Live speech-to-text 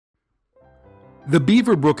The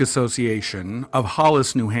Beaver Brook Association of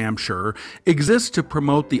Hollis, New Hampshire, exists to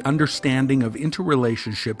promote the understanding of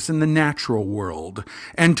interrelationships in the natural world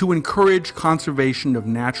and to encourage conservation of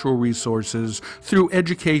natural resources through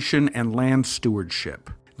education and land stewardship.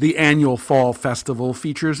 The annual Fall Festival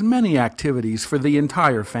features many activities for the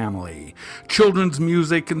entire family. Children's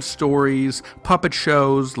music and stories, puppet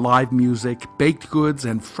shows, live music, baked goods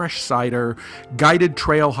and fresh cider, guided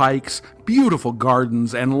trail hikes, beautiful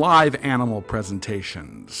gardens, and live animal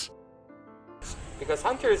presentations. Because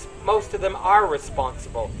hunters, most of them are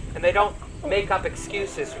responsible, and they don't make up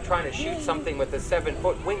excuses for trying to shoot something with a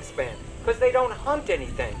 7-foot wingspan, because they don't hunt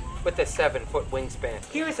anything with a 7-foot wingspan.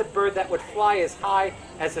 Here's a bird that would fly as high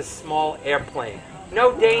as a small airplane.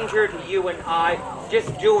 No danger to you and I,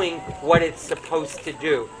 just doing what it's supposed to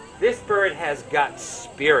do. This bird has got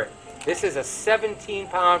spirit. This is a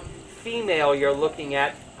 17-pound female you're looking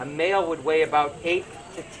at. A male would weigh about 8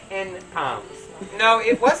 to 10 pounds. No,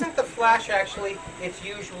 it wasn't the flash actually, it's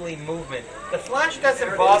usually movement. The flash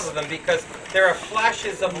doesn't bother them because there are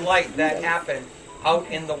flashes of light that happen out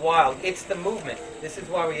in the wild. It's the movement. This is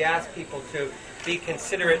why we ask people to be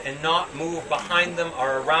considerate and not move behind them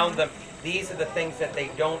or around them. These are the things that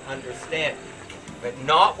they don't understand. But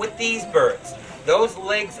not with these birds. Those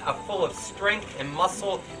legs are full of strength and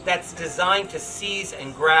muscle that's designed to seize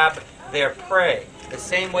and grab their prey. The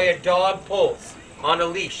same way a dog pulls on a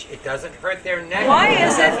leash. It doesn't hurt their neck. Why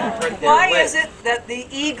is it that the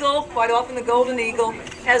eagle, quite often the golden eagle,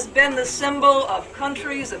 has been the symbol of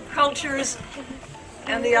countries, of cultures,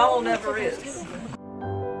 and the owl never is?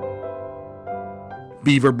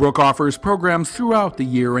 Beaver Brook offers programs throughout the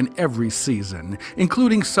year and every season,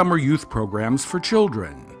 including summer youth programs for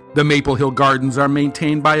children. The Maple Hill Gardens are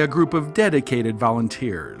maintained by a group of dedicated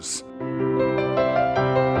volunteers.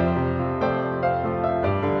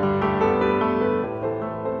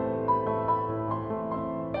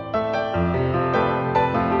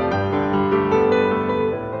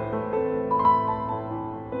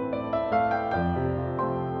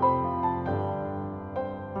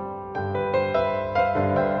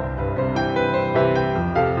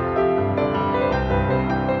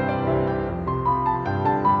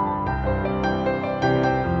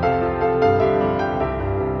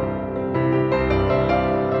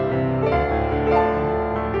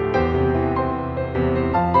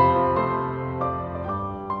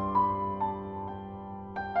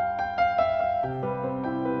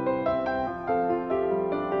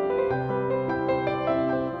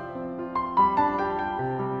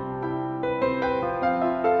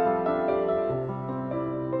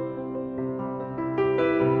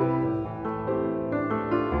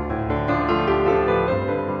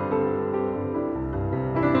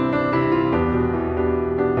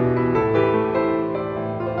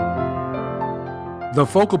 The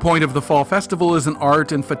focal point of the Fall Festival is an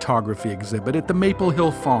art and photography exhibit at the Maple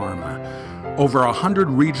Hill Farm. Over 100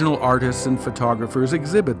 regional artists and photographers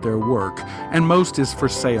exhibit their work, and most is for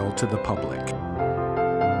sale to the public.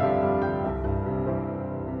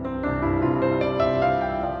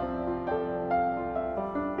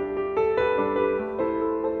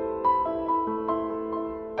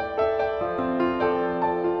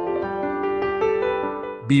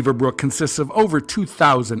 Beaver Brook consists of over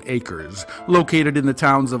 2,000 acres, located in the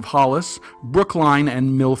towns of Hollis, Brookline,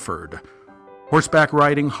 and Milford. Horseback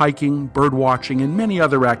riding, hiking, bird watching, and many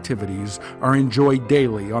other activities are enjoyed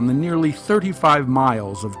daily on the nearly 35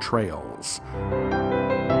 miles of trails.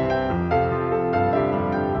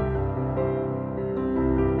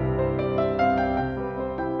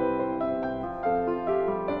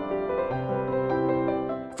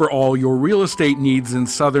 For all your real estate needs in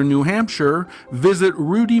southern New Hampshire, visit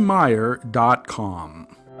rudymeyer.com.